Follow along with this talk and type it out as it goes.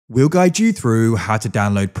We'll guide you through how to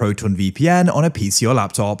download Proton VPN on a PC or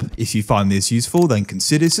laptop. If you find this useful, then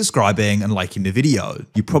consider subscribing and liking the video.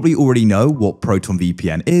 You probably already know what Proton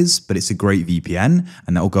VPN is, but it's a great VPN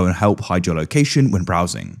and that will go and help hide your location when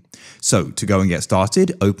browsing. So to go and get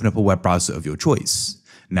started, open up a web browser of your choice.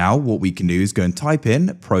 Now what we can do is go and type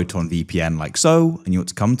in Proton VPN like so, and you want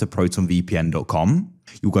to come to protonvpn.com.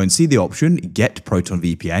 You'll go and see the option Get Proton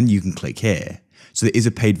VPN. You can click here. So there is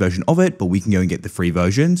a paid version of it, but we can go and get the free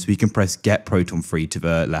version. So we can press Get Proton Free to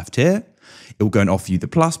the left here. It will go and offer you the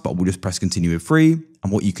plus, but we'll just press continue with free.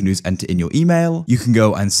 And what you can do is enter in your email. You can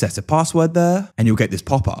go and set a password there and you'll get this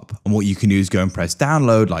pop-up. And what you can do is go and press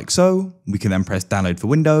download like so. We can then press download for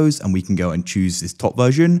Windows and we can go and choose this top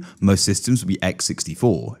version. Most systems will be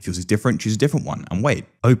x64. If yours is different, choose a different one and wait.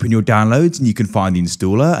 Open your downloads and you can find the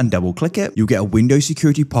installer and double click it. You'll get a Windows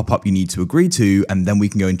security pop-up you need to agree to, and then we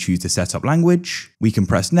can go and choose the setup language. We can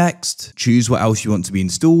press next, choose what else you want to be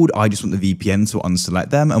installed. I just want the VPN, so unselect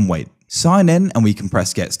them and wait. Sign in and we can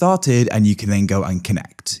press get started and you can then go and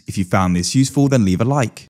connect. If you found this useful, then leave a like.